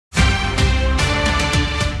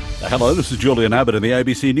Hello, this is Julian Abbott in the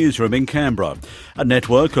ABC Newsroom in Canberra. A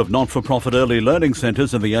network of not-for-profit early learning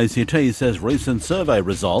centres in the ACT says recent survey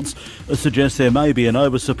results suggest there may be an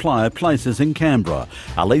oversupply of places in Canberra.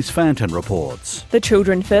 Elise Fanton reports. The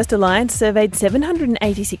Children First Alliance surveyed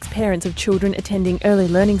 786 parents of children attending early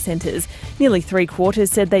learning centres. Nearly three-quarters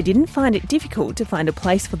said they didn't find it difficult to find a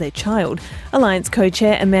place for their child. Alliance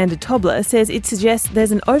co-chair Amanda Tobler says it suggests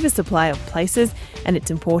there's an oversupply of places and it's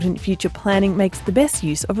important future planning makes the best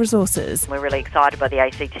use of resources. We're really excited by the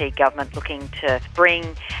ACT government looking to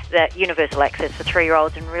bring that universal access for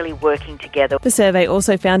 3-year-olds and really working together. The survey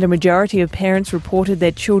also found a majority of parents reported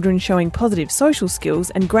their children showing positive social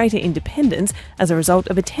skills and greater independence as a result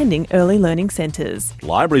of attending early learning centres.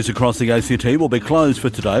 Libraries across the ACT will be closed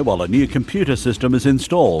for today while a new computer system is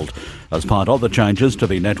installed. As part of the changes to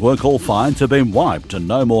the network, all fines have been wiped and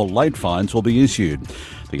no more late fines will be issued.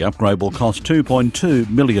 The upgrade will cost $2.2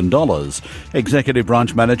 million. Executive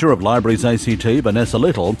Branch Manager of Libraries ACT, Vanessa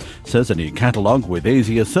Little, says a new catalogue with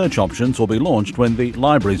easier search options will be launched when the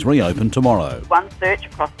libraries reopen tomorrow. One search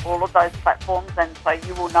across all of those platforms, and so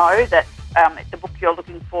you will know that the book you're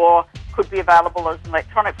looking for could be available as an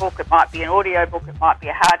electronic book, it might be an audio book, it might be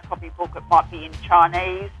a hard copy book, it might be in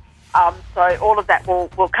Chinese. So all of that will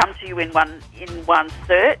come to you in one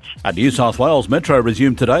search. At New South Wales, Metro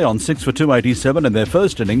resumed today on 6 for 287 in their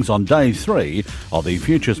first innings on day 3 of the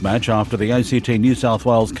Futures match after the ACT New South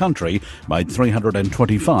Wales Country made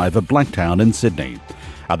 325 at Blacktown in Sydney.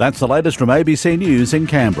 And that's the latest from ABC News in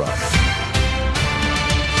Canberra.